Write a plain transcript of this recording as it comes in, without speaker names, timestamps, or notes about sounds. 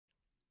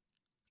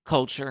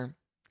culture,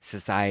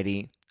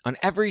 society, on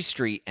every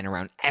street and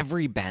around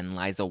every bend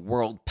lies a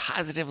world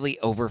positively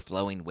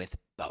overflowing with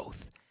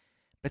both.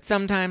 But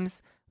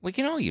sometimes we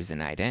can all use a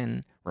night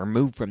in,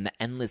 removed from the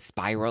endless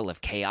spiral of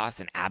chaos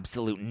and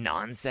absolute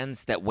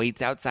nonsense that waits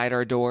outside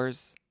our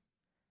doors.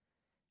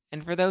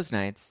 And for those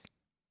nights,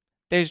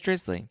 there's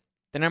Drizzly,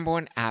 the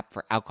 #1 app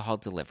for alcohol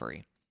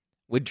delivery.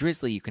 With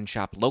Drizzly, you can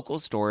shop local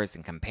stores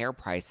and compare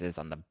prices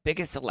on the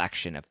biggest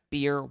selection of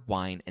beer,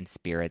 wine, and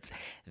spirits,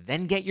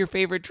 then get your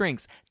favorite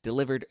drinks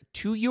delivered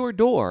to your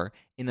door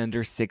in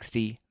under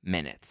 60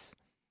 minutes.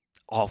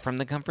 All from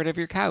the comfort of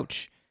your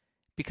couch.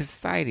 Because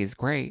society is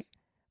great,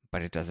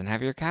 but it doesn't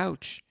have your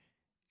couch.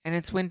 And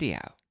it's windy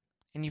out.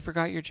 And you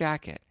forgot your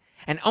jacket.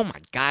 And oh my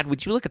God,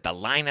 would you look at the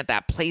line at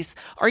that place?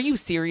 Are you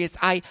serious?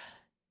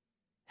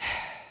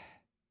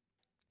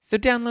 So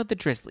download the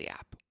Drizzly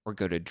app or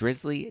go to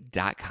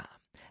drizzly.com.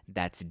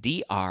 That's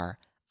DRIZLY.com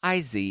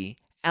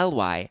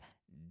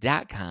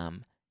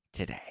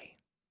today.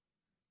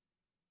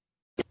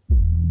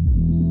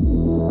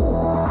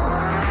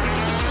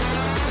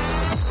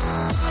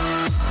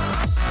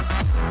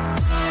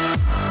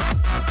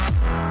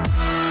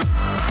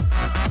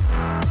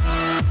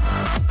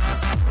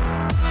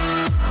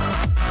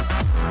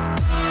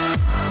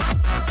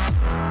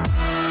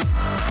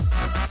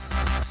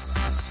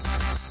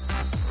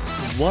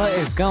 What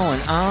is going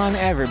on,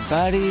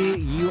 everybody?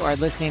 You are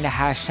listening to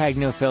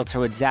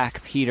 #NoFilter with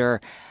Zach Peter.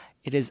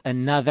 It is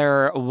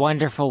another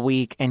wonderful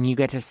week, and you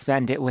get to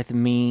spend it with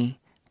me,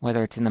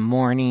 whether it's in the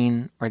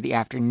morning or the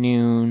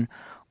afternoon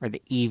or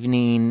the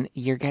evening.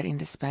 You're getting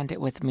to spend it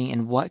with me,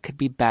 and what could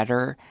be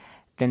better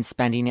than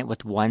spending it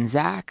with one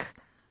Zach?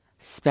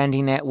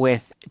 Spending it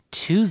with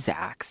two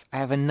Zachs. I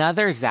have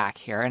another Zach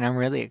here, and I'm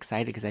really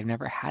excited because I've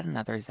never had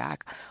another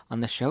Zach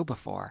on the show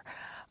before.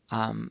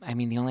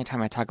 The only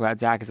time I talk about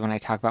Zach is when I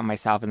talk about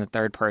myself in the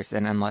third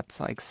person, and that's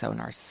so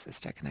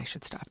narcissistic, and I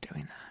should stop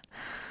doing that.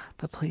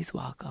 But please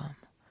welcome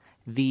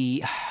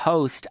the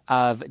host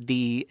of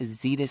the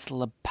Zetus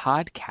Lab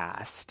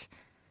podcast,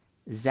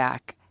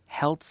 Zach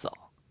Heltzel.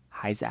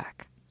 Hi,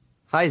 Zach.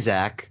 Hi,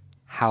 Zach.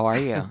 How are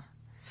you?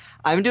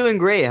 I'm doing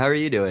great. How are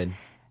you doing?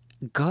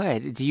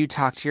 Good. Do you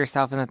talk to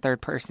yourself in the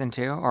third person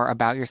too, or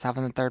about yourself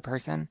in the third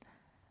person?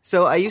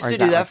 So I used to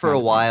do that for a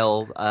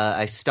while.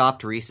 I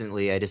stopped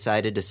recently. I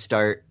decided to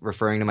start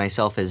referring to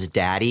myself as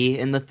daddy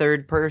in the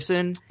third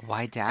person.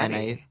 Why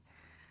daddy?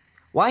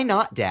 Why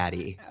not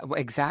daddy?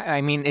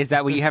 Exactly. Is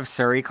that what you have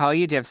Suri call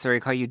you? Do you have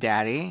Suri call you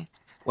daddy?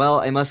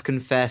 Well, I must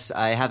confess,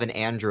 I have an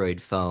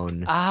Android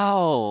phone.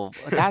 Oh,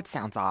 that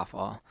sounds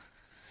awful.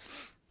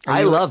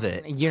 I love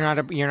it. You're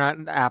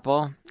not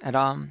Apple at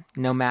all?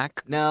 No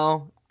Mac?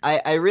 No.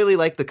 I really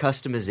like the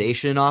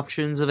customization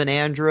options of an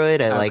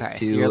Android. I like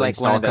to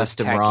install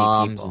custom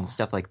ROMs people. And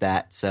stuff like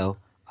that. So,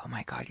 oh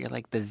my God, you're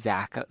like the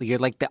Zach. You're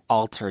like the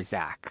alter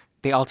Zach.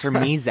 The alter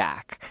me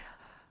Zach.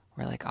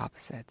 We're like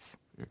opposites.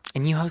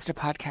 And you host a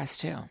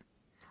podcast too.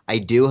 I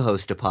do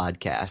host a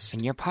podcast.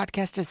 And your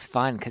podcast is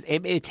fun because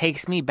it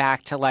takes me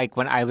back to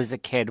when I was a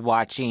kid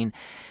watching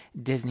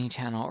Disney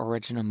Channel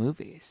original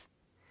movies.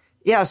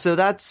 Yeah, so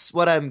that's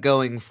what I'm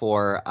going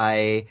for.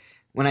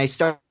 When I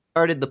started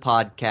the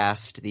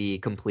podcast, The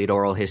Complete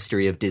Oral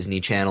History of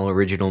Disney Channel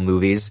Original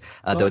Movies,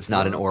 though it's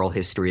not an oral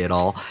history at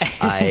all.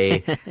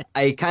 I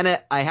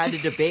had to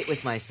debate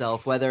with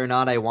myself whether or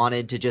not I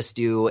wanted to just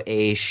do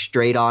a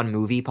straight-on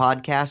movie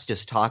podcast,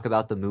 just talk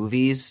about the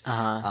movies,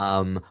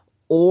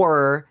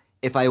 or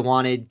if I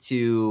wanted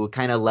to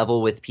kind of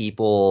level with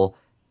people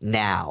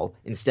now.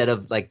 Instead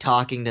of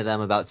talking to them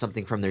about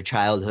something from their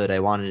childhood, I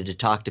wanted to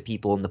talk to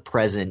people in the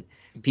present,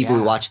 people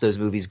who watched those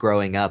movies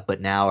growing up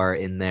but now are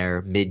in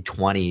their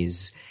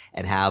mid-20s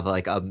and have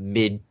a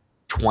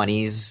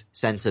mid-20s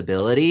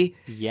sensibility.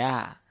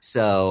 Yeah.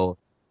 So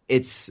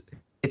it's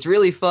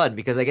really fun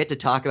because I get to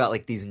talk about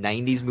these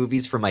 90s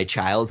movies from my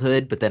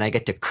childhood, but then I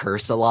get to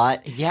curse a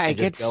lot. Yeah, it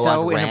gets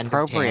so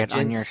inappropriate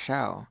on your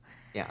show.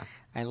 Yeah.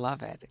 I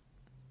love it.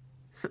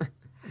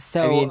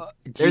 So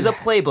there's a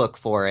playbook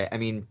for it.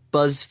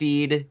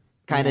 BuzzFeed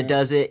kind of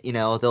does it.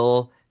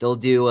 They'll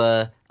do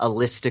a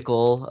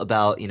listicle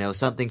about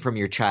something from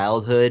your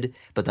childhood,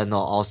 but then they'll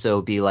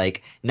also be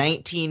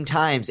 19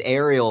 times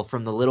Ariel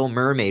from The Little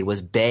Mermaid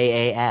was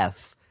bae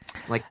AF.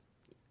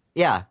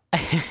 Yeah.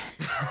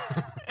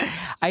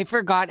 I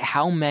forgot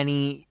how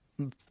many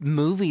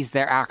movies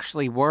there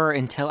actually were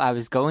until I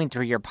was going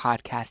through your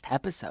podcast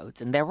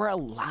episodes, and there were a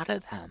lot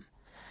of them.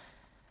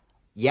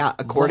 Yeah,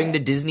 according to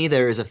Disney,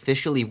 there is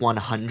officially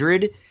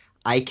 100.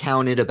 I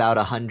counted about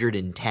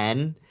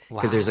 110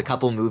 because there's a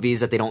couple movies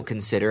that they don't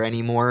consider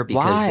anymore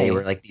because they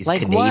were these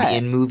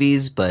Canadian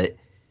movies. But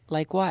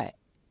like what?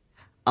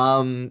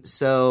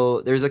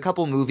 So there's a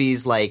couple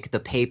movies like The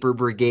Paper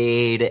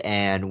Brigade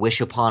and Wish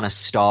Upon a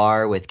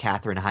Star with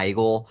Katherine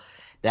Heigl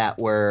that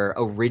were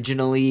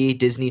originally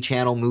Disney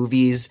Channel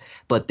movies,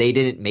 but they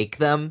didn't make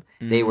them.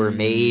 They were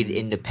made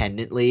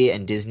independently,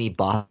 and Disney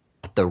bought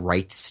the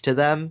rights to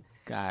them.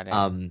 Got it.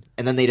 And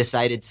then they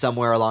decided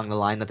somewhere along the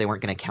line that they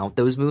weren't going to count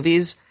those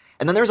movies.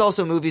 And then there's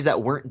also movies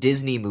that weren't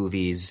Disney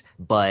movies,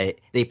 but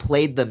they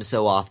played them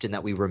so often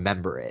that we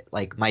remember it.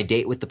 Like My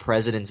Date with the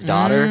President's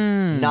Daughter,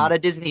 not a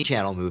Disney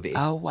Channel movie.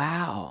 Oh,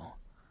 wow.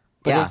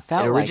 But Yeah, it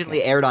felt it originally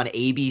like it. aired on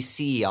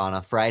ABC on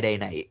a Friday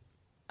night.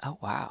 Oh,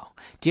 wow.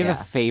 Do you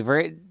have a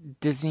favorite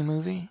Disney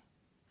movie?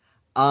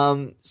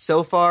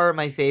 So far,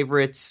 my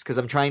favorites, because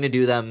I'm trying to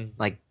do them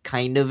like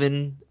kind of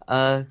in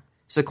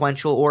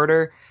sequential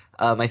order.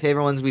 My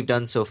favorite ones we've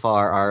done so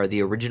far are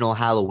the original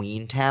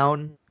Halloween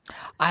Town.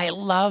 I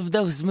love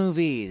those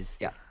movies.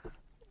 Yeah.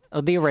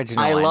 Oh, the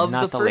original I one, love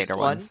not the the first later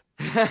one. ones.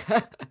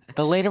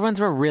 The later ones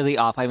were really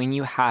off. I mean,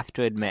 you have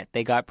to admit,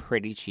 they got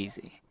pretty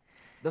cheesy.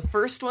 The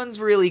first one's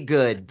really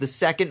good. The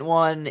second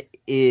one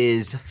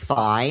is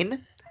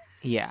fine.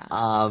 Yeah.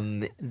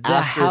 The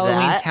After Halloween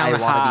that, Town I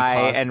want to be High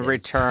positive. and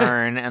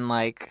Return and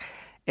like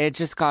it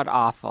just got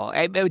awful.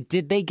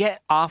 Did they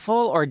get awful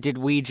or did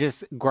we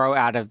just grow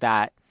out of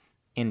that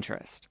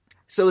interest?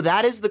 So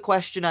that is the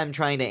question I'm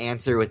trying to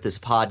answer with this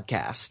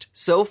podcast.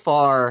 So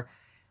far,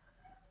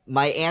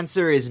 my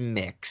answer is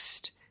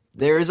mixed.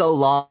 There's a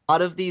lot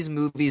of these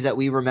movies that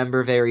we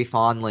remember very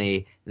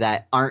fondly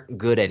that aren't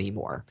good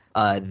anymore.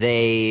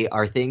 They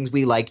are things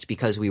we liked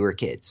because we were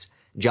kids.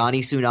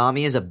 Johnny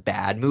Tsunami is a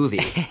bad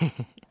movie.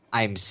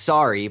 I'm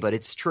sorry, but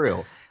it's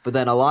true. But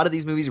then a lot of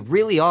these movies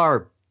really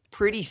are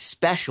pretty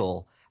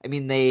special. I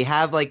mean, they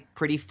have like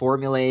pretty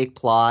formulaic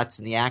plots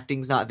and the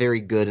acting's not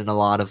very good in a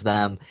lot of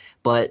them,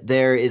 but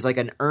there is like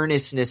an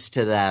earnestness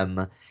to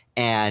them,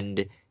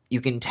 and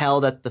you can tell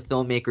that the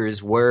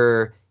filmmakers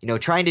were,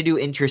 trying to do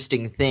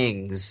interesting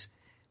things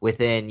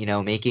within,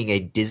 making a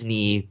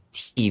Disney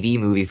TV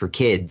movie for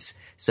kids.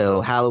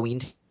 So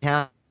Halloween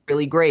Town,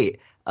 really great.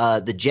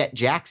 The Jet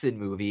Jackson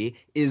movie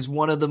is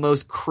one of the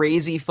most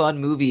crazy fun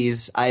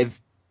movies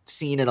I've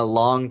seen in a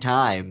long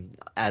time,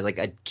 like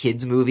a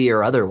kids movie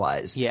or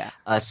otherwise. Yeah.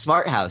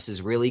 Smart House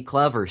is really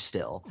clever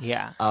still.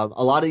 Yeah. A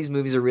lot of these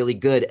movies are really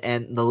good,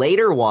 and the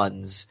later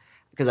ones,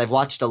 because I've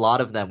watched a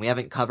lot of them, we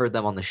haven't covered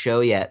them on the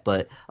show yet,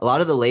 but a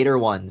lot of the later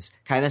ones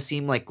kind of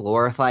seem like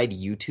glorified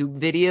YouTube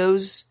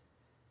videos.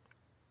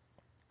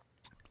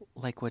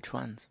 Like which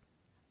ones?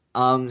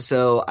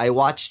 So I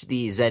watched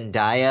the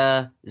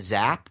Zendaya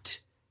Zapped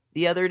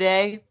the other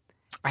day.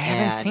 I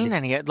haven't seen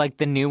any yet. Like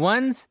the new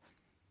ones?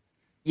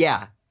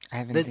 Yeah. I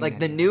haven't seen like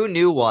the any.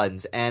 new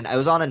ones. And I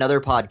was on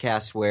another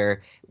podcast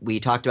where we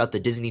talked about the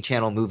Disney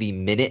Channel movie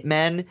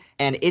Minutemen,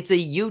 and it's a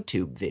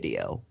YouTube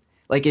video.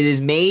 Like, it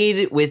is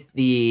made with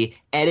the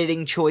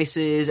editing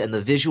choices and the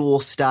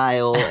visual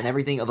style and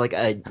everything of like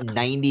a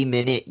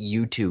 90-minute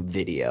YouTube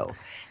video.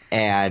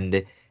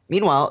 And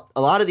meanwhile,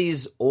 a lot of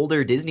these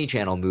older Disney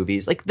Channel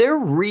movies, like, they're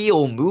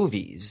real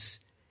movies.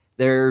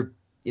 They're,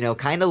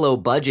 kind of low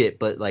budget,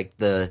 but like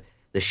the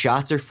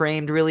shots are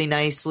framed really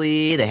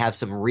nicely. They have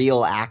some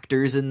real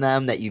actors in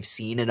them that you've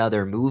seen in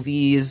other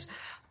movies.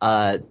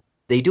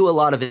 They do a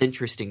lot of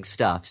interesting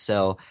stuff.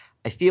 So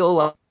I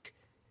feel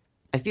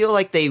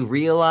like they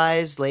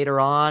realized later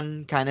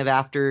on, kind of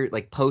after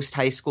like post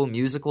High School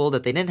Musical,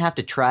 that they didn't have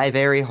to try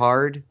very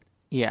hard.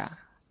 Yeah.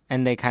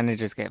 And they kind of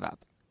just gave up.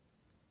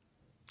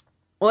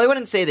 Well, I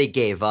wouldn't say they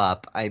gave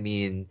up. I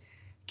mean,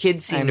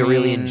 kids seem to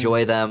really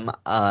enjoy them.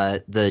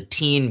 The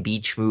teen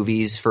beach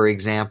movies, for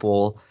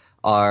example,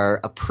 are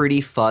a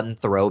pretty fun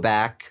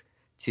throwback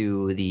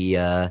to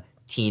the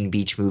teen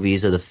beach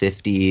movies of the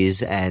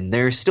 50s, and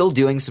they're still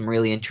doing some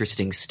really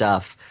interesting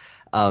stuff.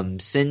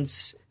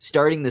 Since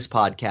starting this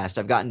podcast,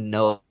 I've gotten to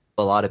know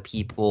a lot of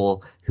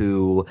people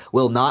who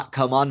will not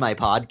come on my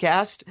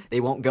podcast. They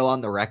won't go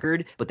on the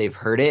record, but they've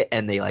heard it,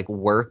 and they like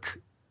work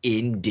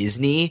in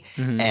Disney,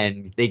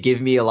 and they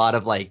give me a lot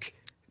of like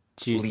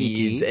Juicy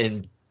leads deets?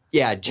 and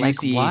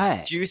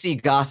juicy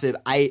gossip.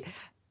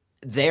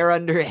 They're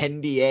under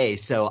NDA,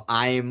 so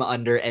I'm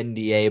under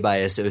NDA by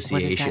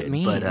association. What does that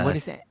mean? But, what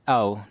is it?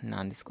 Oh,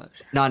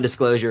 non-disclosure.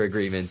 Non-disclosure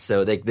agreements,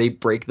 so they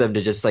break them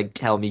to just like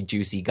tell me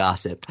juicy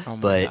gossip. Oh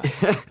my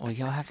but God. Well,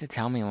 you'll have to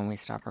tell me when we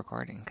stop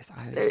recording, because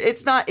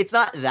it's not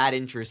that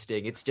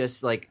interesting. It's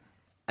just like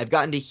I've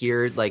gotten to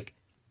hear like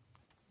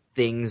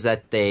things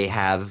that they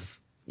have,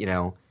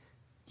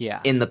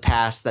 in the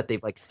past that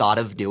they've like thought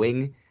of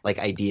doing, like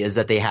ideas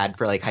that they had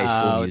for like High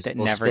School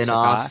Musical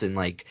spin-offs and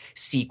like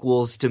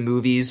sequels to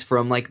movies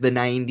from like the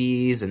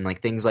 90s and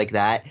like things like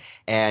that.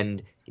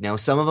 And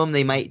some of them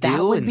they might do,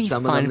 that would and be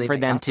some fun of them for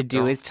them to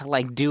do is to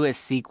like do a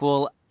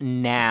sequel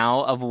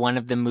now of one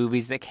of the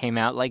movies that came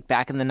out like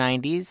back in the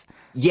 90s.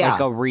 Yeah, like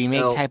a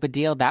remake type of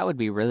deal. That would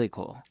be really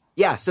cool.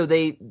 Yeah, so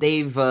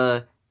they've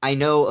I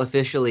know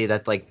officially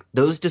that like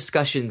those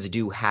discussions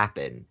do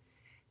happen.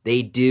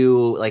 They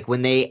do, like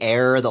when they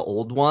air the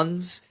old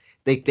ones,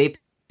 they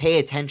pay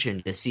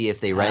attention to see if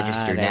they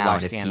register they now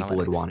watch and if the people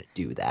would analytics. want to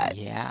do that.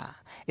 Yeah.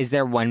 Is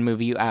there one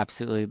movie you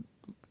absolutely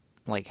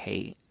like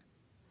hate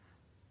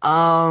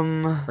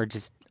Um, or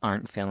just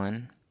aren't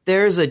feeling?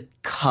 there's a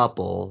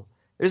couple.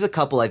 There's a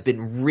couple I've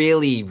been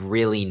really,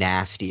 really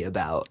nasty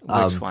about.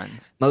 Which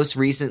ones? Most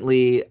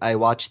recently, I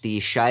watched the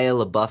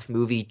Shia LaBeouf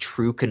movie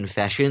True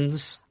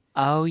Confessions.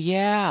 Oh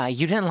yeah,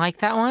 you didn't like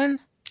that one?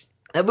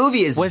 That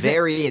movie is Was it-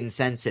 very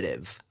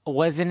insensitive.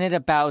 Wasn't it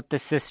about the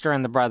sister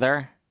and the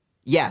brother?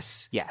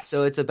 Yes. Yes.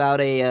 So it's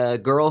about a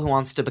girl who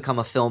wants to become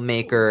a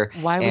filmmaker.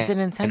 Why was it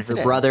insensitive? And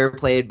her brother,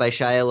 played by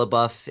Shia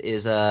LaBeouf,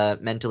 is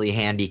mentally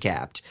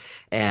handicapped.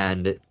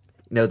 And,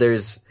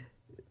 there's...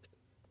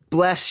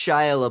 Bless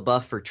Shia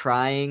LaBeouf for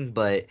trying,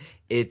 but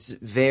it's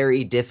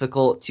very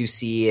difficult to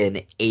see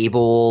an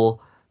able-minded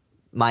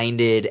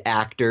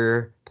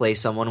actor play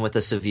someone with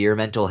a severe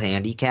mental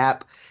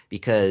handicap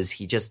because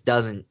he just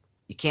doesn't.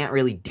 You can't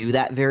really do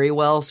that very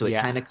well, so it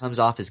kind of comes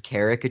off as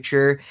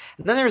caricature.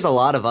 And then there's a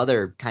lot of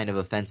other kind of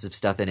offensive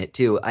stuff in it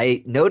too.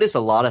 I notice a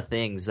lot of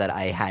things that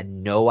I had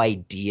no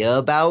idea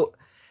about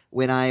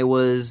when I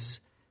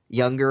was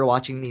younger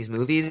watching these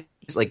movies.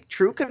 Like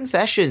True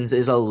Confessions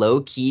is a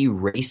low-key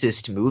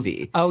racist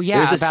movie. Oh yeah,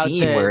 there's a about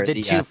scene where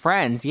the two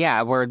friends,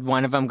 where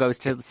one of them goes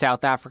to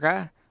South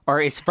Africa or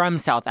is from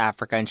South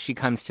Africa, and she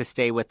comes to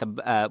stay with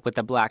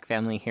the black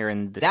family here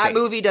in the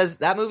States.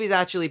 That movie's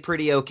actually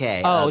pretty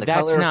okay. Oh, The that's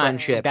Color of not.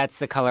 Friendship. That's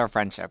The Color of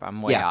Friendship.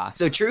 I'm way off.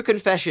 So True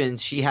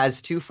Confessions, she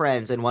has two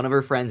friends, and one of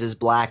her friends is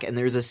black, and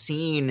there's a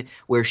scene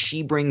where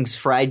she brings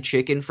fried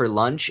chicken for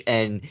lunch,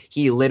 and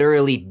he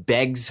literally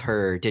begs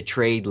her to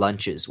trade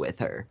lunches with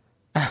her.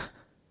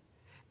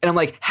 And I'm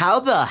like,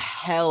 how the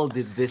hell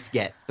did this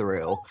get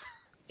through?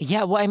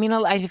 Yeah, well, I mean,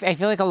 I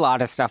feel like a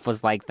lot of stuff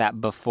was like that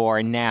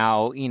before.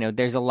 Now,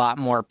 there's a lot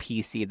more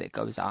PC that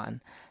goes on,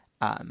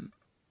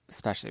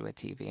 especially with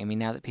TV. I mean,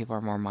 now that people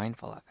are more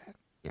mindful of it.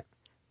 Yeah.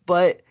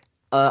 But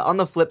on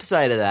the flip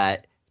side of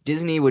that,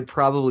 Disney would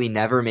probably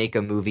never make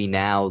a movie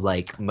now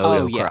like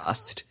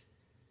Motocrossed.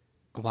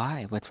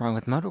 Why? What's wrong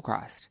with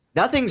Motocrossed?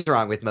 Nothing's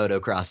wrong with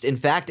Motocrossed. In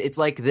fact, it's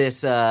like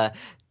this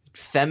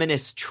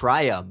feminist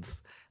triumph.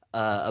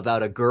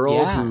 About a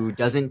girl who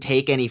doesn't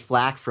take any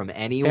flack from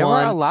anyone. There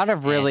were a lot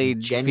of really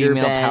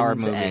female power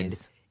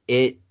movies.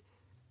 And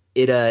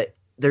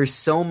there's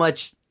so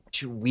much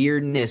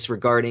weirdness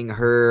regarding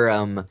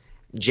her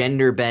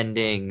gender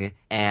bending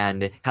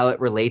and how it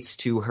relates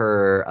to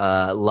her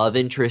love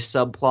interest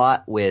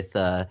subplot with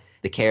the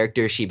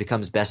character she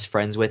becomes best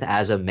friends with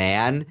as a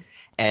man.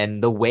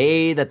 And the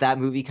way that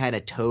movie kind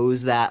of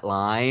toes that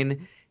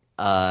line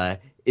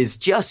is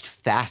just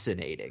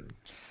fascinating.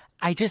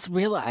 I just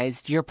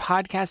realized your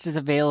podcast is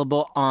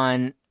available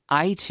on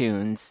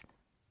iTunes.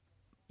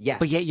 Yes.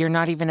 But yet you're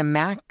not even a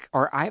Mac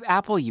or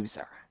Apple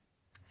user.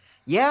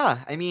 Yeah.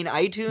 I mean,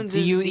 iTunes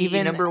is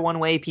the number one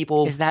way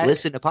people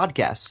listen to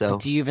podcasts. So,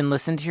 do you even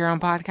listen to your own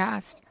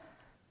podcast?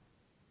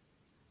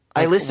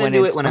 I listen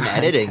to it when I'm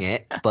editing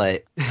it,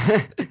 but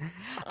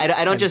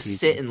I don't just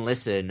sit and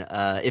listen,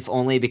 if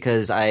only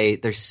because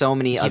there's so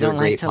many other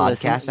great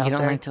podcasts out there. You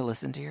don't like to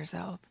listen to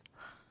yourself?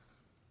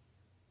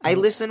 I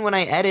listen when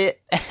I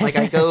edit. Like,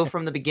 I go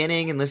from the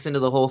beginning and listen to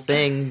the whole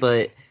thing,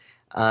 but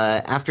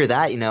after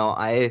that,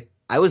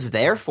 I was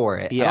there for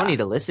it. Yeah. I don't need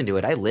to listen to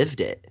it. I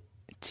lived it.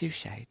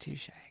 Touche.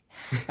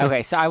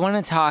 Okay, so I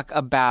want to talk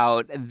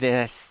about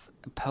this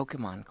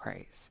Pokemon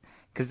craze,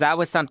 because that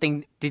was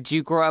something. Did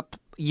you grow up?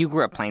 You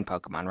grew up playing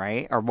Pokemon,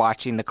 right? Or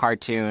watching the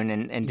cartoon,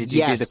 and did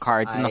you do the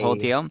cards and the whole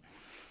deal?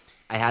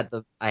 I had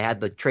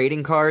the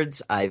trading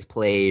cards. I've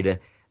played.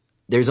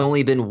 There's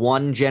only been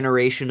one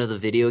generation of the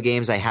video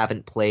games I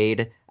haven't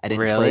played. I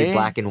didn't play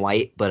Black and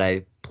White, but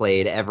I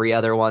played every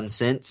other one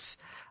since.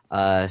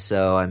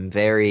 So I'm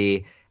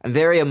very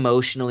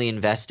emotionally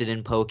invested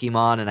in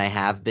Pokemon, and I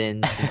have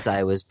been since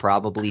I was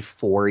probably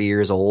 4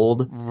 years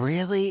old.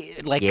 Really?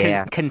 Like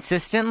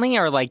consistently,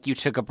 or like you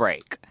took a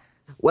break?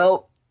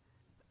 Well,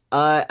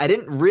 I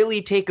didn't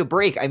really take a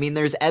break. I mean,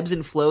 there's ebbs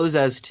and flows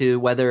as to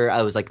whether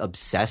I was like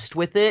obsessed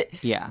with it.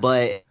 Yeah.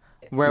 But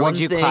where would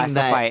you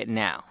classify it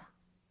now?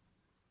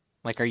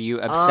 Like, are you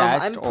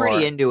obsessed? I'm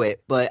pretty into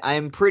it, but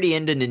I'm pretty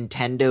into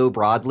Nintendo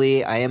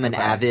broadly. I am an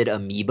avid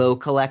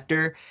Amiibo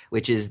collector,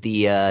 which is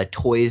the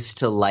Toys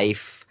to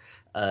Life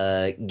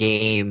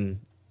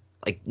game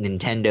like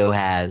Nintendo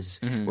has,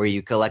 where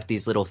you collect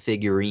these little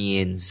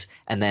figurines,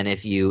 and then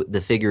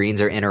the figurines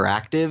are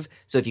interactive,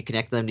 so if you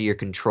connect them to your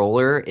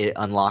controller, it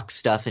unlocks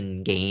stuff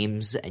in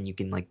games, and you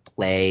can like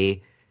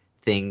play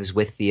things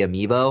with the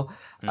Amiibo.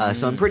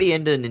 So I'm pretty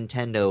into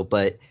Nintendo,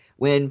 but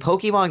when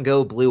Pokemon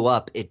Go blew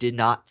up, it did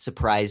not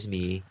surprise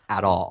me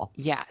at all.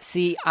 Yeah,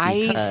 see,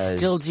 I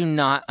still do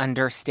not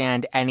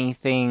understand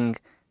anything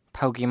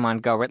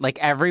Pokemon Go. Like,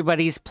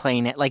 everybody's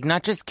playing it. Like,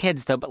 not just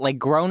kids, though, but, like,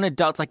 grown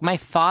adults. Like, my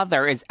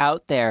father is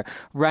out there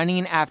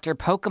running after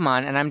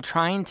Pokemon, and I'm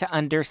trying to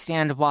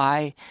understand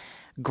why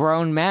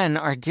grown men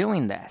are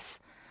doing this.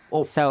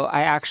 Well, so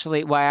I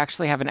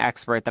actually have an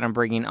expert that I'm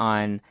bringing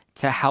on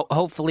to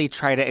hopefully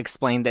try to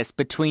explain this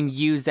between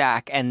you,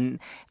 Zach, and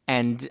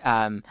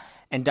Dr.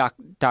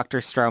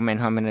 Stroman,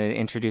 who I'm going to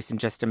introduce in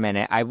just a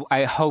minute.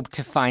 I hope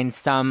to find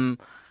some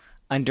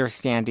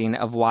understanding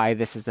of why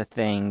this is a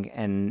thing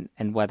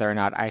and whether or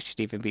not I should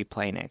even be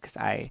playing it, because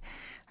I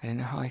don't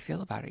know how I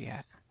feel about it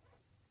yet.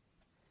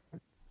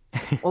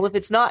 Well, if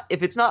it's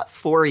not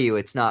for you,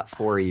 it's not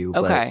for you.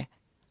 Okay.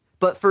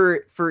 But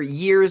for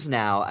years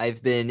now,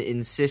 I've been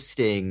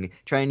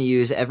trying to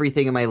use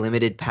everything in my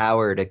limited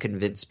power to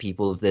convince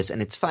people of this,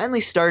 and it's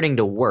finally starting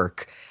to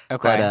work.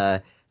 Okay.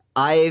 But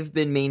I've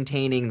been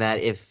maintaining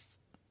that if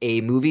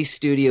a movie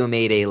studio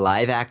made a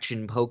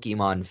live-action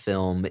Pokemon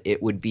film,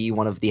 it would be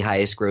one of the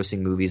highest-grossing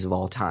movies of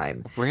all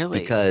time. Really?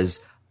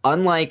 Because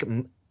unlike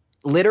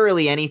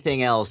literally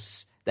anything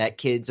else that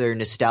kids are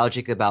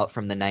nostalgic about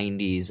from the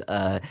 90s,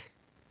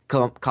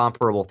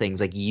 comparable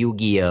things like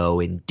Yu-Gi-Oh!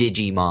 And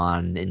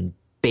Digimon and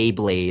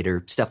Beyblade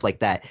or stuff like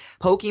that.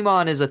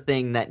 Pokemon is a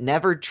thing that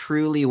never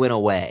truly went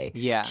away.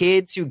 Yeah.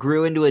 Kids who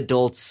grew into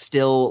adults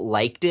still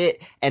liked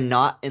it, and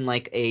not in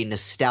like a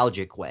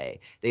nostalgic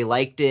way. They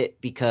liked it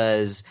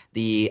because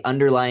the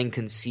underlying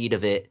conceit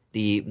of it,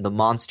 the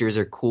monsters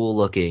are cool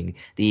looking.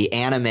 The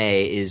anime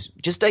is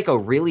just like a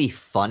really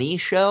funny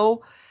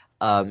show.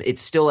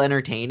 It's still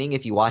entertaining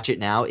if you watch it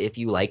now, if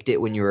you liked it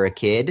when you were a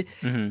kid.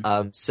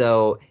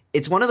 So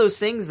it's one of those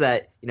things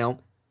that,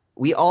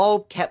 we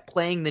all kept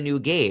playing the new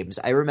games.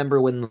 I remember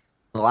when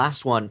the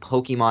last one,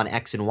 Pokemon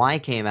X and Y,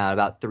 came out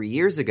about 3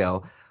 years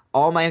ago.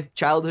 All my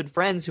childhood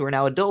friends who are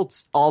now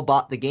adults all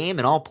bought the game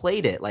and all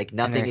played it like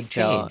nothing had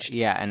changed.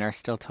 Yeah, and are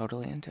still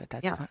totally into it.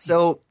 That's funny.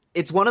 So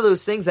it's one of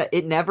those things that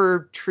it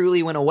never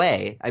truly went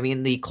away. I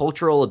mean, the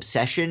cultural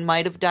obsession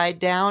might have died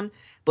down,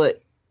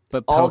 but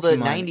all the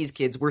 90s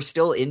kids were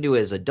still into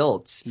it as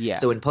adults. Yeah.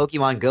 So when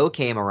Pokemon Go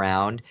came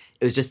around,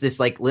 it was just this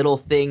like little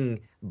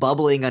thing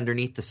bubbling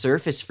underneath the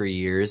surface for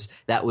years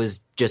that was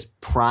just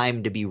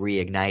primed to be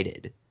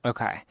reignited.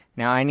 Okay.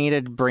 Now I need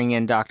to bring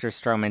in Dr.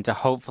 Stroman to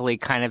hopefully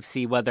kind of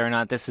see whether or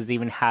not this is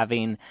even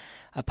having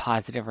a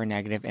positive or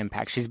negative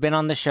impact. She's been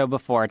on the show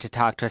before to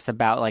talk to us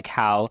about like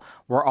how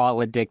we're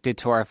all addicted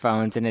to our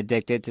phones and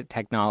addicted to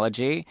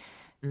technology.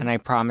 And I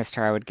promised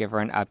her I would give her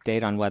an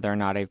update on whether or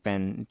not I've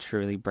been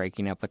truly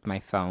breaking up with my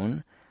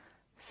phone.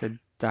 So,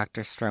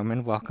 Dr.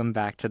 Stroman, welcome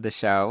back to the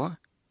show.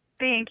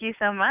 Thank you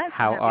so much.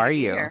 How are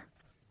you?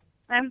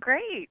 I'm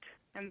great.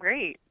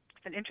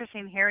 It's been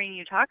interesting hearing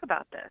you talk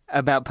about this.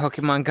 About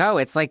Pokemon Go.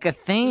 It's like a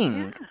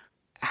thing. Yeah.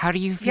 How do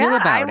you feel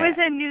about it? I was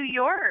in New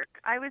York.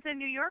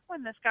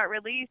 When this got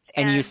released.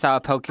 And you saw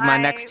a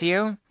Pokemon next to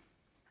you?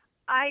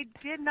 I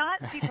did not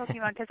see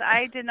Pokemon because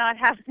I did not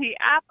have the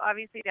app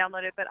obviously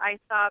downloaded, but I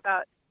saw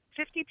about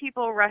 50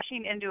 people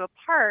rushing into a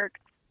park,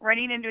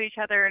 running into each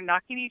other and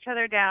knocking each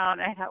other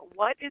down. I thought,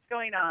 what is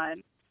going on?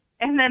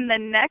 And then the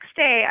next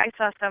day I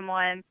saw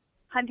someone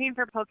hunting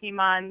for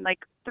Pokemon, like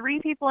 3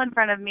 people in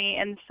front of me,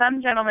 and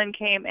some gentleman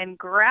came and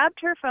grabbed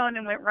her phone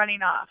and went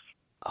running off.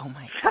 Oh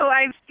my God. So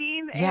I've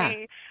seen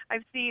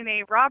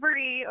a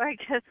robbery, I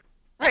guess,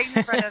 right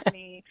in front of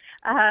me.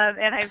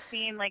 And I've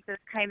seen like this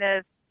kind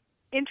of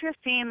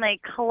interesting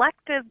like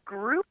collective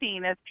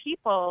grouping of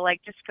people like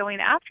just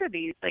going after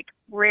these like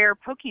rare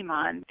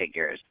Pokemon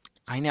figures.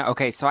 I know.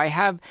 Okay, so I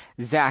have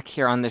Zach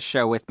here on the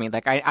show with me.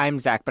 Like I'm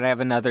Zach, but I have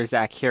another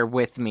Zach here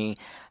with me.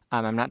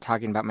 I'm not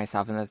talking about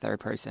myself in the third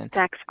person.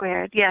 Zach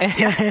squared,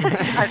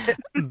 yes.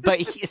 But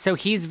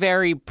he's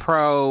very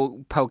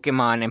pro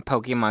Pokemon and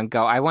Pokemon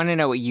Go. I want to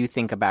know what you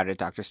think about it,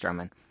 Dr.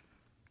 Stroman.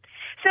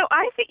 So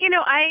I think,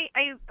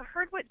 I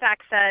heard what Zach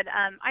said.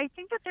 I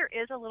think that there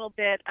is a little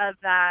bit of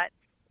that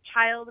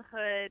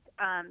childhood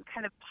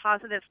kind of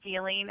positive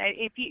feeling.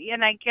 I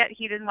get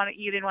you didn't want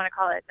to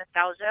call it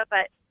nostalgia,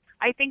 but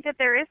I think that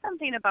there is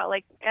something about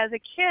like as a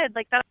kid,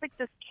 like that's like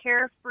this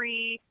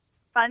carefree,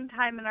 fun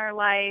time in our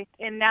life,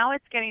 and now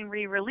it's getting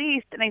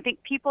re-released, and I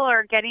think people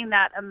are getting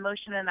that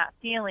emotion and that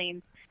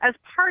feeling as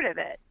part of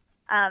it.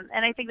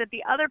 And I think that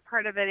the other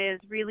part of it is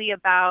really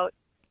about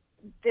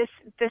this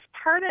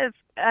part of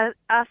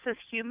us as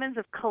humans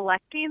of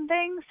collecting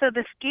things. So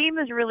this game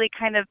has really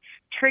kind of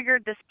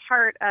triggered this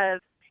part of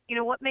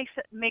what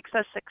makes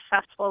us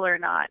successful or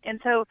not. And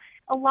so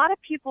a lot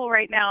of people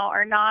right now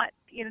are not,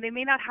 they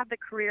may not have the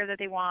career that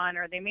they want,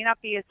 or they may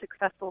not be as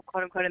successful,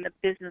 quote unquote, in the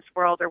business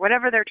world or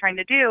whatever they're trying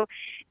to do.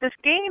 This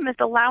game is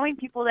allowing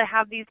people to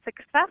have these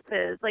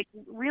successes like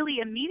really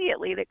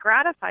immediately that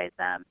gratifies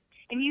them.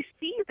 And you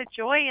see the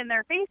joy in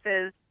their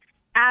faces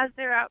as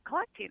they're out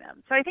collecting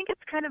them. So I think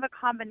it's kind of a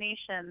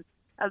combination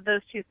of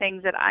those two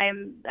things that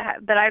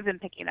I've been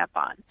picking up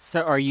on.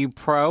 So are you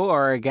pro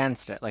or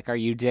against it? Like, are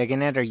you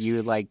digging it? Or are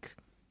you like,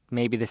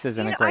 maybe this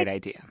isn't a great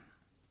idea?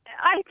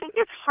 I think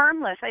it's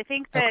harmless. I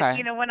think that,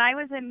 when I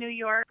was in New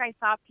York, I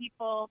saw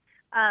people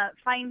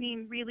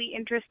finding really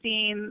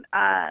interesting,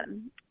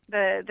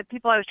 the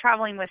people I was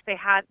traveling with,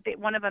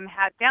 one of them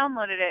had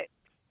downloaded it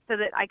so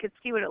that I could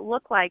see what it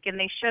looked like. And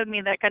they showed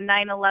me like a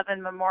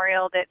 9/11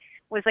 memorial that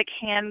was like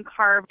hand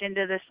carved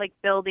into this like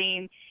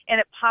building, and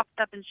it popped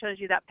up and shows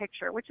you that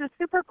picture, which is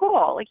super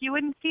cool. Like you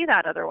wouldn't see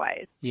that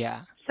otherwise.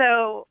 Yeah.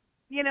 So,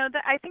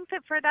 I think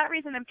that for that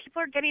reason, and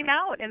people are getting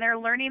out and they're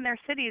learning their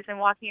cities and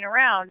walking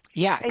around.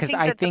 Yeah, because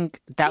I think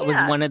that was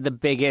one of the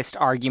biggest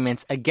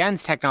arguments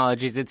against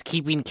technologies. It's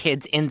keeping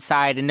kids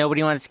inside and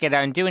nobody wants to get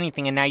out and do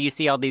anything. And now you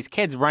see all these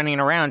kids running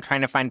around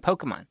trying to find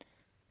Pokemon.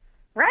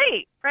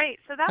 Right.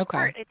 So that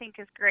part I think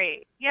is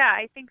great. Yeah,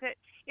 I think that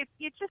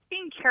it's just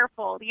being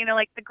careful,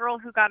 like the girl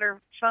who got her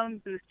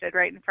phone boosted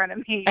right in front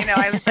of me.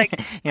 I was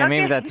like, yeah,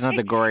 maybe that's not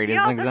the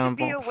greatest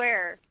example. You have to be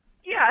aware.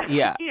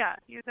 Yeah.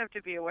 You just have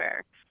to be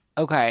aware.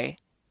 Okay.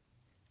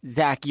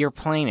 Zach, you're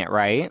playing it,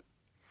 right?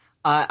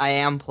 I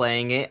am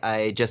playing it.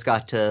 I just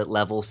got to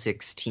level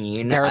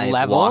 16. There are I've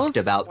levels? walked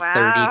about 30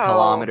 Wow.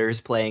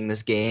 kilometers playing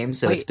this game,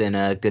 so Wait. it's been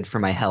good for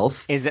my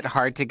health. Is it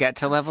hard to get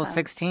to level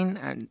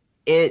 16?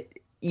 So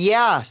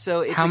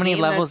it's How a many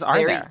game levels that's are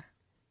very, there?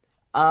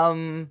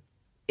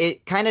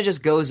 It kind of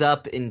just goes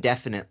up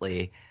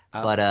indefinitely,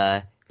 Oh.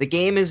 but the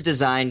game is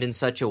designed in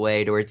such a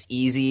way to where it's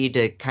easy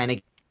to kind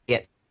of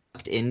get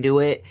sucked into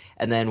it,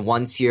 and then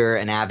once you're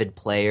an avid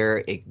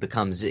player, it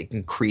becomes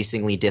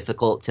increasingly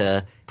difficult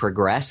to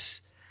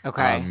progress.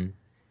 Okay.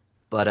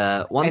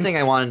 But one And- thing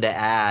I wanted to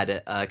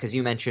add, because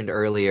you mentioned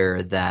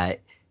earlier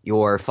that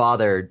your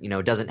father,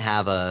 doesn't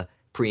have a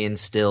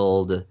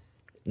pre-instilled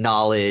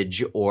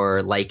knowledge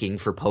or liking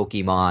for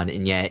Pokemon,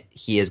 and yet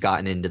he has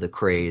gotten into the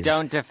craze.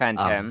 Don't defend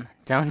him.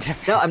 Don't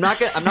defend No, I'm not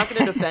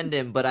gonna defend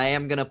him, but I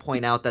am gonna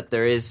point out that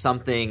there is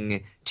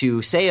something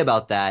to say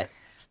about that.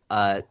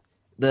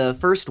 The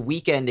first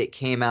weekend it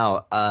came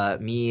out,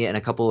 me and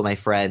a couple of my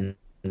friends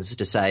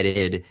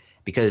decided,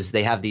 because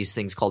they have these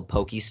things called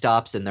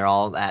Pokestops, and they're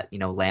all at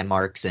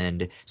landmarks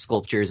and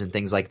sculptures and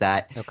things like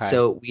that. Okay.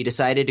 So we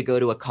decided to go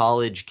to a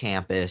college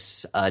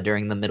campus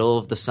during the middle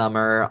of the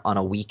summer on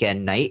a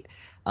weekend night,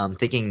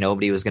 thinking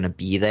nobody was going to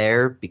be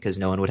there because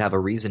no one would have a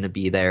reason to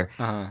be there.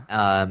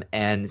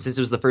 And since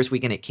it was the first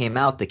weekend it came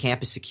out, the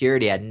campus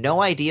security had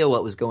no idea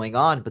what was going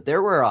on, but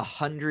there were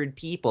 100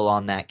 people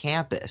on that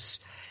campus.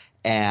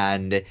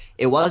 And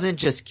it wasn't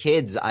just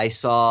kids. I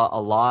saw a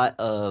lot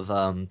of,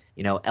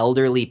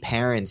 elderly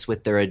parents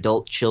with their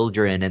adult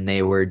children, and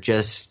they were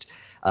just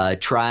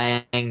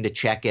trying to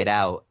check it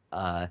out.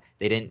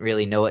 They didn't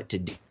really know what to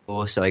do,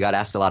 so I got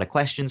asked a lot of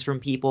questions from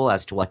people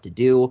as to what to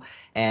do.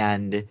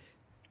 And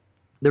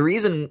the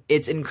reason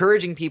it's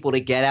encouraging people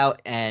to get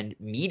out and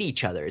meet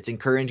each other. It's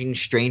encouraging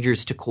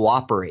strangers to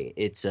cooperate.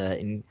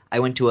 I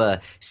went to a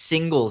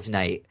singles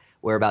night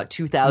where about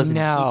 2,000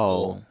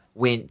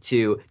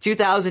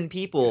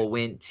 people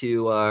went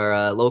to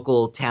our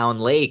local town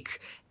lake,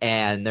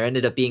 and there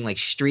ended up being like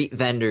street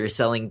vendors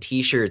selling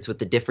T-shirts with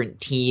the different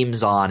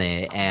teams on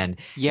it, and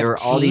there were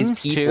all these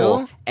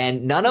people,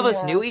 and none of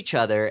us knew each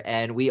other,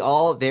 and we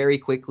all very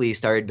quickly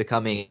started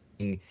becoming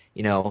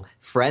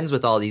friends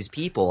with all these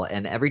people.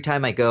 And every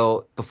time I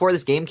go, before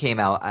this game came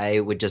out, I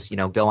would just,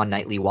 go on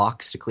nightly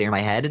walks to clear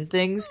my head and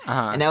things.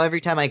 And now every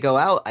time I go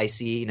out, I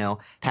see,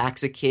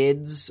 packs of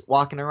kids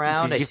walking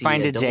around. Did you I see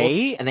find adults, a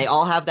date? and they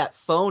all have that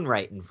phone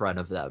right in front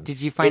of them.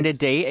 Did you find a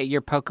date at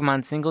your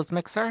Pokemon singles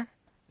mixer?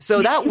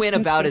 So that went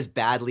about as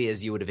badly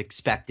as you would have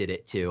expected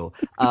it to.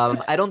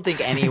 I don't think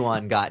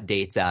anyone got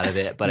dates out of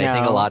it, but I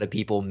think a lot of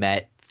people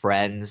met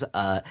friends.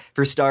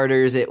 For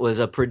starters, it was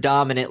a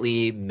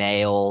predominantly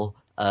male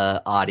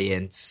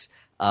audience,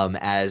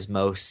 as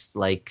most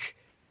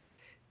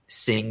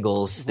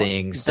singles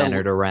things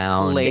centered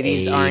around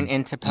ladies aren't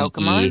into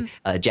Pokemon.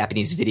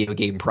 Japanese video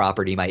game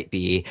property might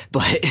be,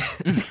 but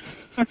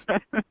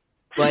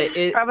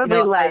it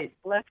Probably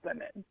less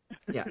women.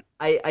 Yeah,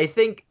 I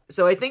think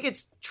so. I think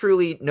it's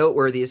truly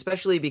noteworthy,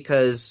 especially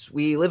because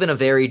we live in a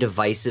very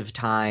divisive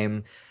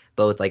time,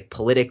 both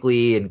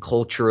politically and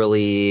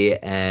culturally,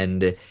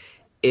 and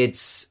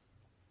it's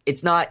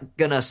not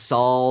gonna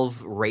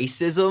solve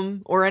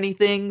racism or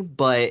anything,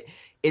 but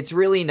it's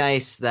really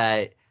nice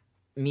that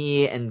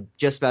me and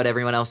just about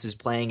everyone else who's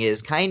playing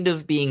is kind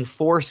of being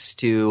forced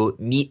to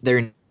meet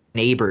their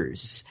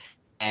neighbors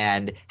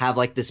and have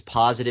this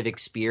positive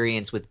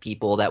experience with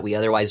people that we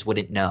otherwise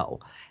wouldn't know.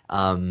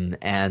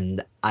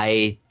 And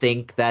I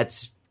think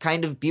that's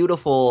kind of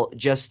beautiful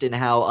just in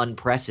how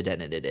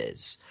unprecedented it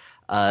is.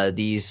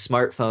 These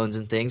smartphones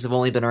and things have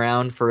only been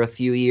around for a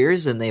few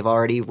years, and they've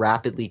already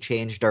rapidly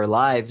changed our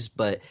lives.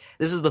 But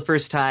this is the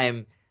first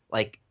time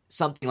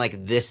something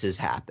like this has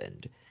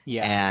happened.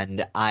 Yeah.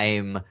 And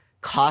I'm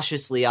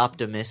cautiously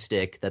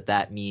optimistic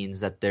that means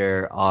that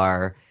there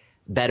are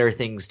better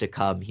things to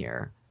come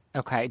here.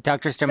 Okay,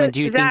 Dr. Sturman,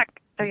 do you Zach,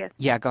 think? Oh, yes.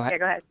 Yeah, go ahead. Yeah,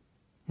 go ahead.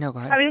 No, go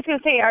ahead. I was just going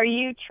to say, are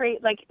you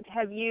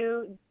have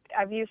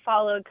you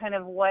followed kind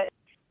of what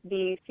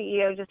the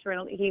CEO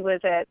he was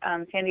at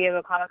San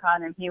Diego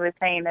Comic-Con, and he was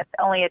saying that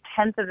only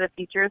 1/10 of the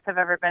features have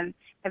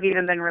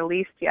even been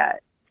released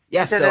yet.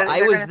 Yes, so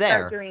I was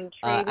there.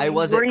 I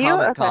was at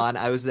Comic-Con.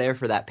 Okay. I was there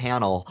for that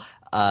panel.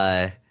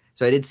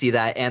 So I did see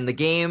that. And the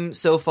game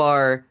so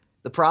far,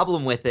 the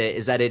problem with it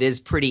is that it is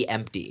pretty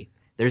empty.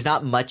 There's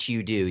not much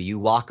you do. You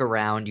walk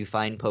around, you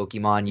find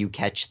Pokemon, you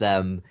catch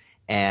them,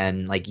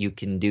 and you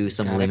can do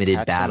some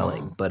limited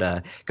battling.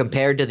 But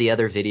compared to the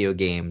other video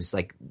games,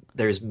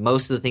 there's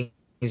most of the things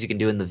you can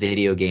do in the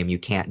video game you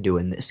can't do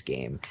in this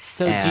game.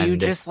 So do you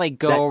just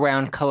go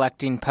around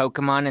collecting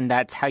Pokemon, and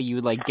that's how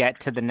you get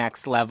to the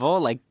next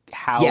level?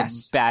 How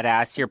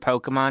badass your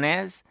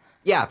Pokemon is?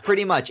 Yeah,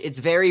 pretty much. It's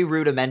very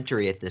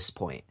rudimentary at this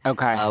point.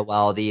 Okay.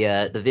 While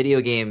the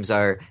video games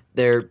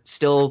they're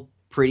still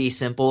pretty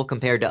simple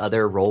compared to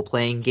other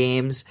role-playing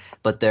games,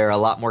 but they're a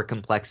lot more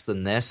complex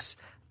than this.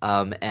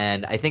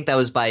 And I think that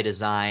was by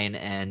design,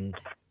 and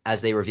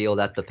as they revealed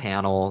at the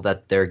panel,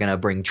 that they're going to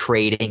bring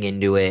trading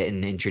into it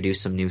and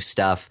introduce some new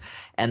stuff.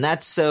 And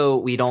that's so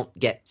we don't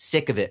get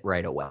sick of it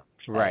right away.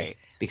 Right.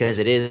 Because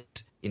it is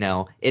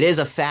it is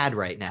a fad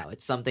right now.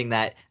 It's something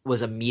that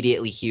was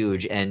immediately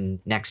huge and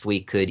next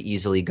week could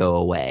easily go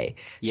away.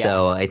 Yeah.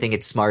 So I think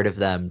it's smart of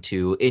them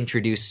to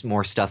introduce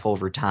more stuff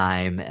over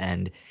time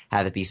and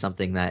have it be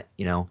something that,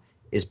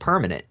 is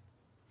permanent.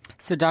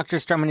 So, Dr.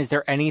 Strumman, is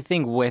there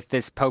anything with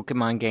this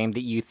Pokemon game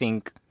that you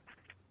think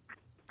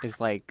is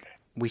like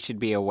we should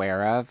be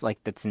aware of, like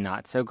that's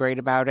not so great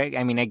about it?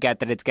 I mean, I get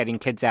that it's getting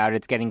kids out,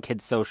 it's getting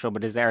kids social,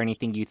 but is there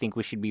anything you think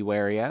we should be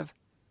wary of?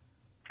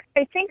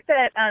 I think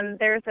that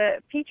there's a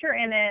feature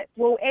in it.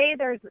 Well,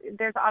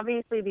 there's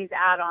obviously these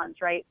add-ons,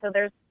 right? So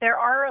there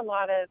are a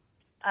lot of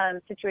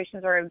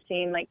situations where I've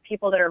seen like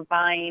people that are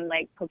buying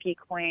like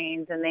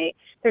Pokecoins, and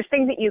there's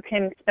things that you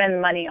can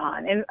spend money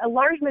on, and a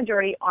large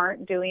majority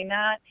aren't doing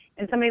that.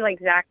 And somebody like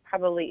Zach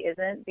probably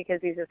isn't because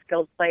he's a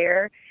skilled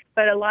player.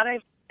 But a lot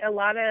of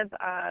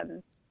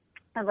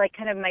like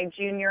kind of my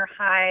junior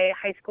high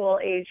school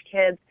age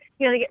kids,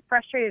 they get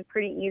frustrated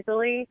pretty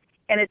easily.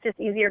 And it's just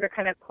easier to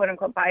kind of quote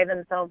unquote buy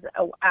themselves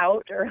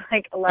out or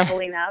like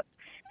leveling up.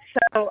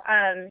 So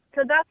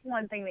that's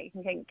one thing that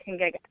you can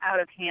get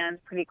out of hand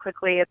pretty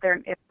quickly if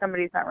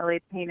somebody's not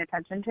really paying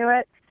attention to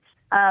it.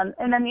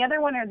 And then the other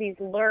one are these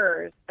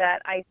lures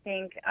that I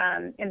think,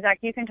 and Zach,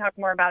 you can talk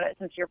more about it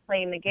since you're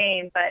playing the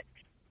game, but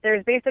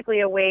there's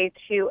basically a way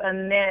to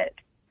emit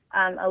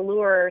a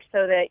lure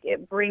so that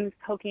it brings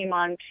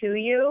Pokemon to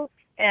you.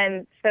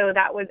 And so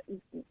that would,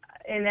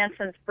 in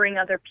essence, bring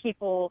other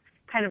people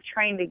kind of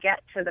trying to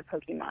get to the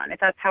Pokemon, if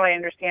that's how I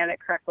understand it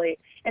correctly.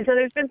 And so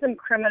there's been some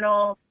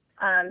criminal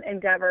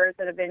endeavors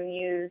that have been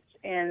used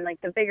in like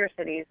the bigger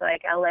cities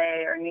like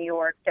LA or New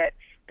York that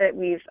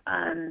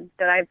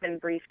I've been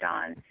briefed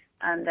on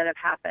that have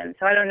happened.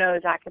 So I don't know,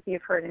 Zach, if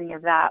you've heard any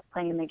of that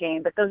playing the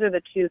game, but those are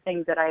the two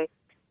things that I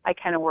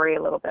kind of worry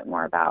a little bit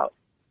more about.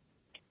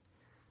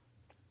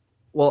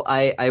 Well,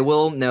 I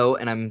will note,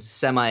 and I'm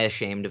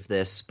semi-ashamed of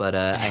this, but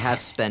I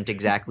have spent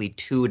exactly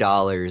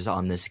 $2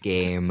 on this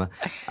game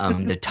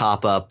to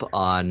top up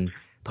on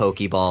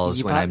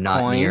Pokeballs when I'm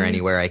not near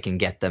anywhere I can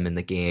get them in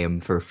the game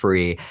for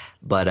free.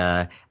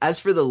 But as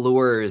for the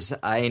lures,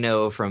 I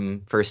know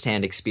from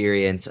firsthand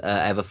experience,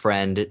 I have a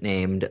friend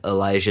named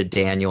Elijah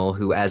Daniel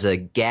who, as a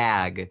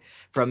gag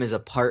from his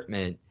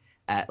apartment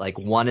at like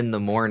 1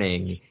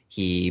 a.m,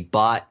 he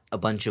bought a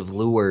bunch of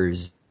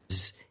lures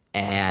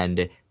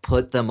and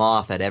put them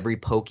off at every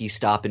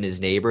Pokestop in his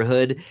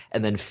neighborhood,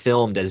 and then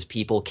filmed as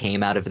people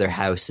came out of their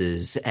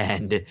houses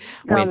and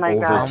went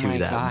over to them.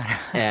 God.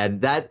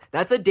 And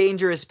that's a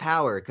dangerous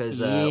power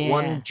because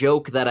one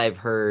joke that I've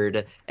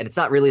heard, and it's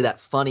not really that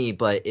funny,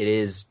 but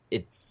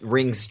it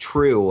rings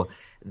true,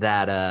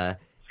 that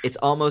it's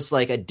almost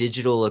like a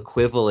digital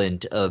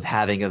equivalent of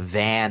having a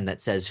van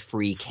that says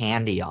free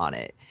candy on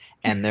it.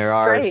 And there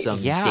are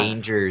some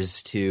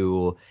dangers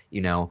to,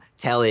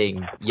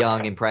 telling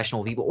young,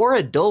 impressionable people, or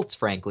adults,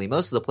 frankly.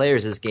 Most of the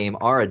players in this game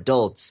are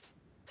adults,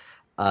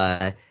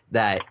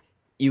 that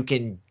you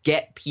can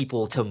get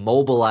people to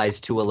mobilize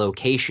to a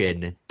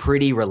location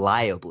pretty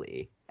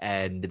reliably.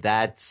 And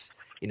that's,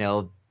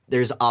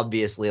 there's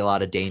obviously a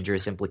lot of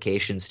dangerous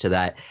implications to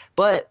that.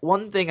 But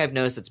one thing I've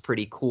noticed that's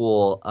pretty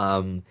cool,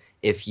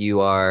 if you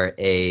are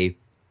a,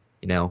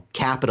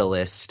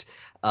 capitalist,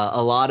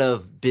 a lot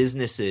of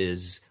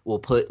businesses will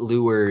put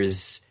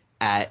lures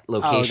at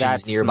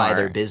locations nearby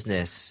their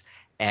business,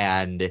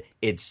 and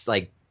it's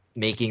like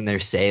making their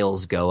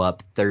sales go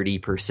up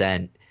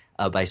 30%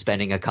 by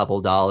spending a couple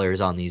dollars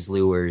on these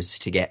lures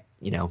to get,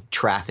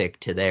 traffic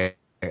to their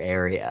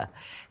area.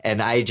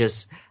 And I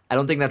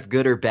don't think that's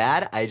good or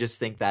bad. I just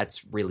think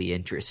that's really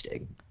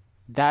interesting.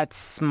 That's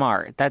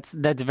smart. That's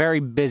very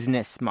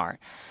business smart.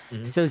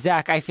 Mm-hmm. So,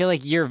 Zach, I feel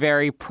like you're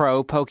very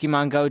pro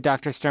Pokemon Go.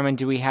 Dr. Sturman,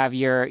 do we have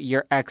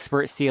your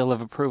expert seal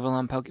of approval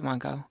on Pokemon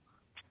Go?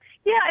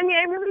 Yeah, I mean,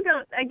 I really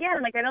don't.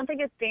 Again, I don't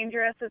think it's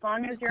dangerous as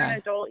long as you're an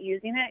adult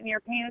using it and you're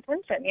paying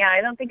attention. Yeah,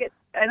 I don't think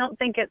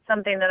it's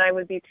something that I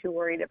would be too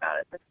worried about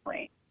at this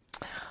point.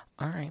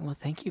 All right. Well,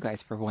 thank you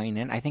guys for weighing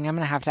in. I think I'm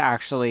going to have to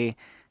actually,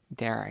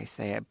 dare I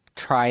say it,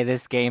 try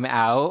this game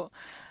out.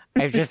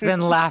 I've just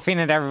been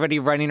laughing at everybody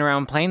running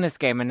around playing this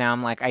game, and now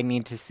I'm like, I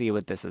need to see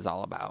what this is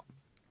all about.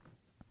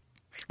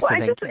 Well,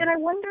 and I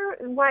wonder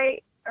why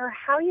or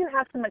how you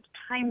have so much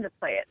time to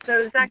play it.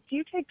 So, Zach, do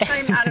you take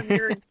time out of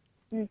your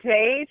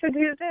day to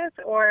do this,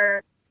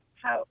 or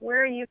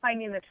where are you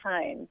finding the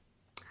time?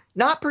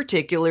 Not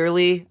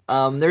particularly.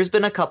 There's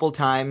been a couple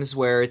times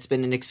where it's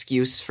been an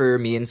excuse for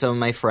me and some of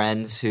my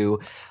friends who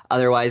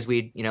otherwise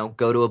we'd,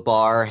 go to a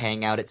bar,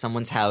 hang out at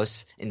someone's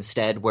house.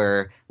 Instead,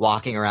 we're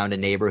walking around a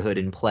neighborhood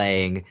and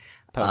playing.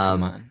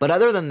 Pokemon. But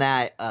other than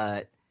that,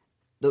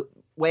 the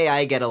way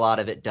I get a lot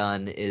of it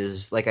done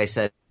is, like I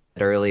said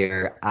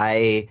earlier,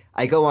 I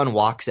go on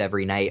walks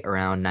every night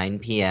around 9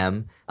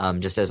 p.m.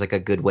 Just as like a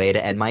good way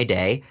to end my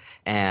day.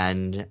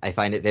 And I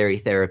find it very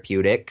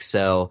therapeutic.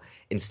 So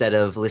instead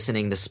of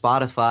listening to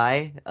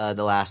Spotify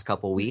the last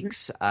couple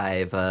weeks,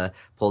 I've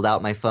pulled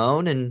out my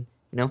phone and,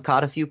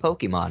 caught a few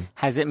Pokemon.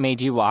 Has it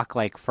made you walk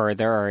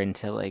further or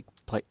into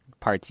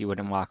parts you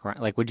wouldn't walk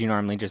around? Would you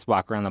normally just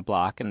walk around the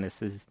block and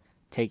this is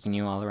taking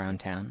you all around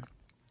town?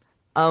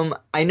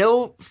 I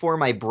know for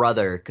my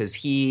brother, because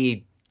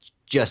he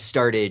just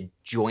started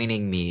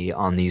joining me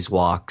on these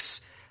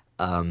walks,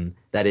 that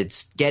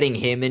it's getting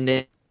him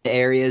into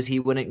areas he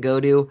wouldn't go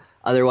to.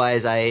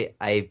 Otherwise,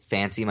 I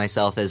fancy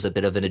myself as a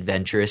bit of an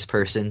adventurous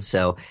person,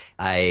 so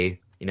I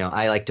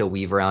like to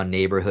weave around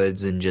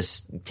neighborhoods and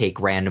just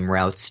take random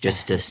routes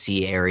just to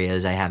see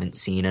areas I haven't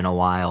seen in a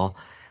while.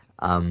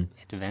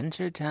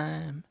 Adventure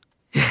time.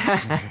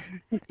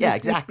 Yeah,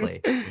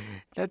 exactly.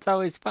 That's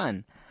always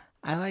fun.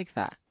 I like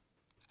that.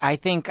 I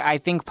think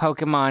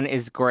Pokemon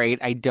is great.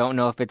 I don't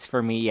know if it's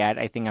for me yet.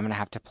 I think I'm gonna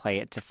have to play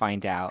it to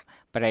find out.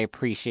 But I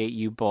appreciate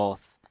you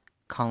both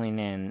calling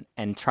in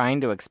and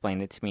trying to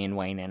explain it to me and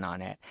weighing in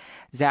on it.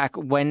 Zach,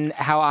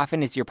 how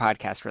often is your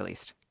podcast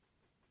released?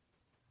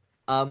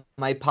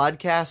 My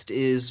podcast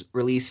is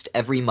released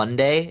every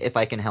Monday if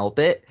I can help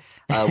it.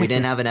 We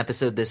didn't have an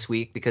episode this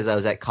week because I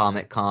was at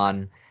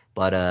Comic-Con,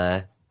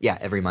 but yeah,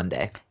 every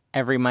Monday.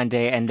 Every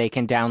Monday, and they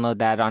can download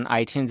that on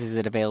iTunes. Is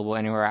it available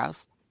anywhere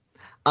else?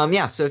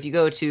 Yeah, so if you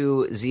go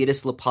to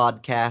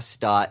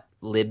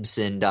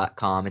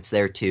zetislapodcast.libsyn.com, it's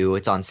there too.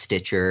 It's on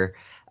Stitcher.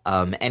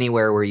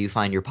 Anywhere where you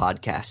find your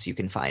podcasts, you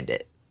can find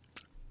it.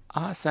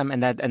 Awesome.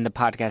 And the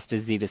podcast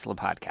is Zetus La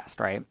Podcast,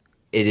 right?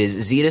 It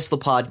is Zetus La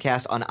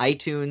Podcast. On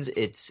iTunes,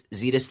 it's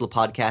Zetus La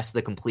Podcast,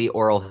 the complete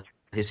oral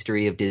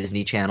history of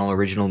Disney Channel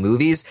original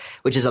movies,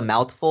 which is a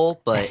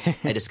mouthful, but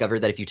I discovered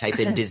that if you type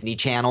in Disney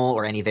Channel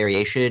or any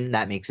variation,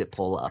 that makes it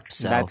pull up.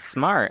 So that's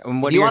smart.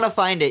 And if you want to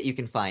find it, you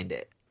can find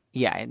it.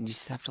 Yeah, and you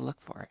just have to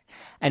look for it.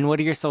 And what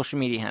are your social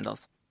media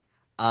handles?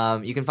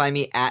 You can find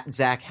me at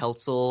Zach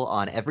Heltzel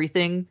on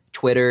everything: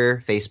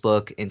 Twitter,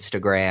 Facebook,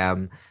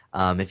 Instagram.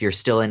 If you're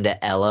still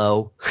into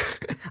Ello,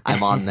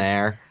 I'm on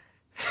there.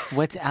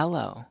 What's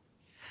Ello?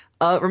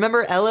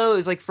 Remember Ello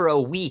is like for a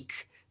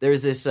week.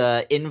 There's this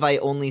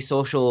invite-only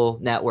social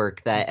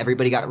network that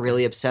everybody got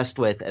really obsessed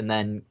with and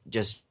then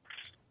just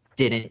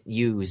didn't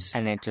use.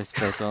 And it just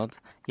fizzled.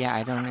 Yeah,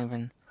 I don't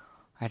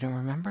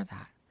remember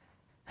that.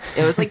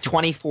 It was like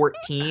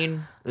 2014.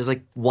 It was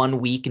like 1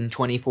 week in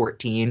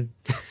 2014.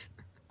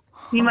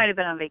 You might have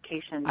been on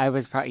vacation. I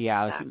was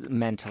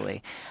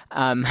mentally.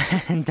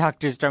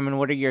 Dr. Stroman,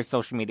 what are your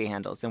social media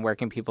handles and where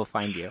can people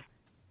find you?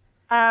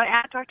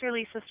 At Dr.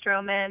 Lisa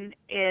Stroman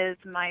is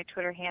my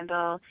Twitter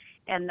handle,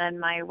 and then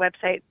my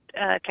website,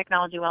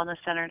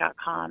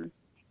 technologywellnesscenter.com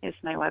is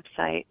my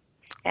website.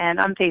 And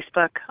on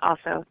Facebook,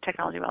 also,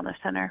 Technology Wellness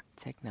Center.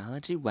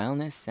 Technology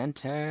Wellness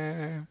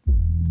Center.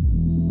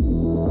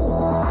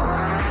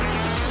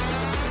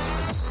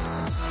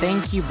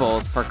 Thank you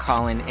both for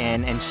calling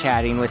in and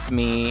chatting with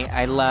me.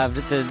 I loved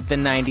the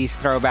 90s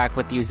throwback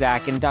with you,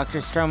 Zach. And Dr.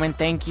 Stroman,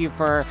 thank you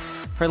for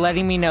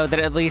letting me know that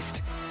at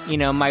least,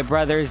 my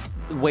brother's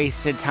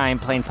wasted time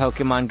playing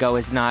Pokemon Go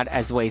is not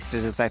as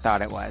wasted as I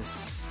thought it was.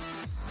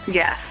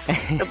 Yeah,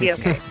 it'll be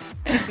okay.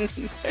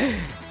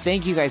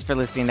 Thank you guys for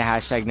listening to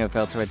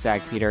 #NoFilter with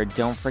Zach Peter.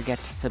 Don't forget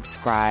to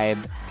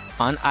subscribe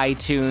on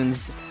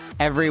iTunes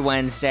every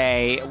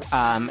Wednesday.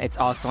 It's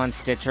also on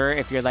Stitcher.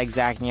 If you're like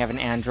Zach and you have an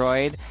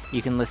Android,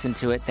 you can listen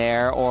to it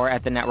there or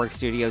at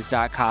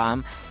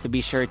thenetworkstudios.com. So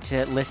be sure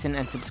to listen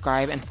and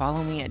subscribe and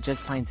follow me at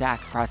Just Plain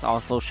Zach across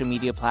all social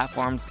media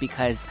platforms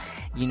because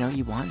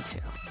you want to.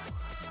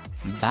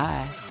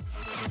 Bye.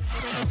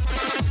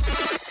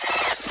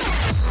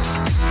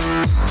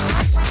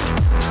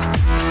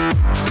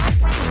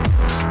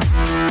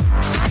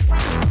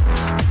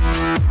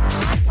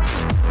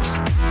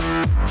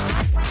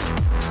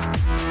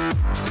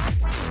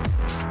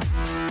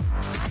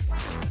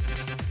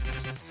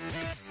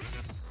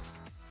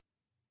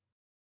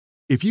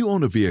 If you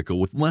own a vehicle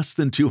with less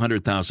than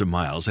 200,000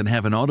 miles and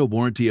have an auto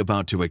warranty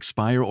about to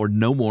expire or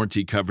no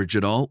warranty coverage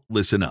at all,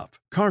 listen up.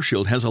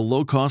 CarShield has a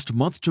low-cost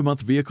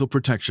month-to-month vehicle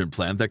protection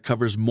plan that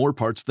covers more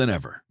parts than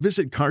ever.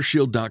 Visit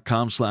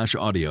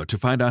carshield.com/audio to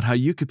find out how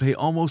you could pay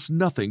almost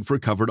nothing for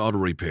covered auto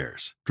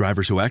repairs.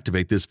 Drivers who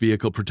activate this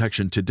vehicle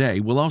protection today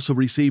will also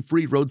receive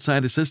free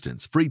roadside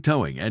assistance, free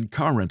towing, and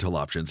car rental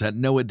options at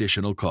no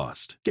additional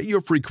cost. Get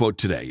your free quote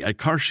today at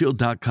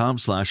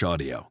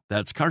carshield.com/audio.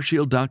 That's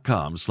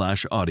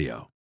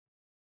carshield.com/audio.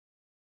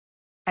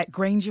 At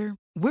Grainger,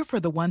 we're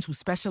for the ones who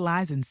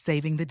specialize in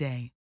saving the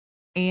day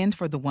and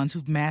for the ones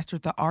who've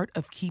mastered the art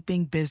of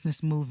keeping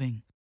business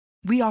moving.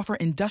 We offer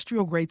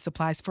industrial-grade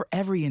supplies for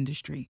every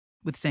industry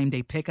with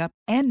same-day pickup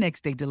and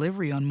next-day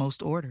delivery on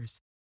most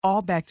orders,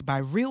 all backed by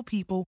real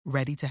people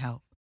ready to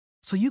help.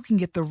 So you can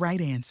get the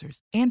right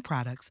answers and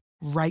products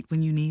right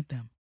when you need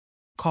them.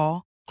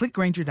 Call, click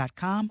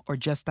Grainger.com, or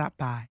just stop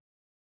by.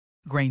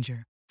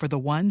 Grainger, for the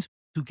ones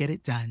who get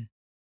it done.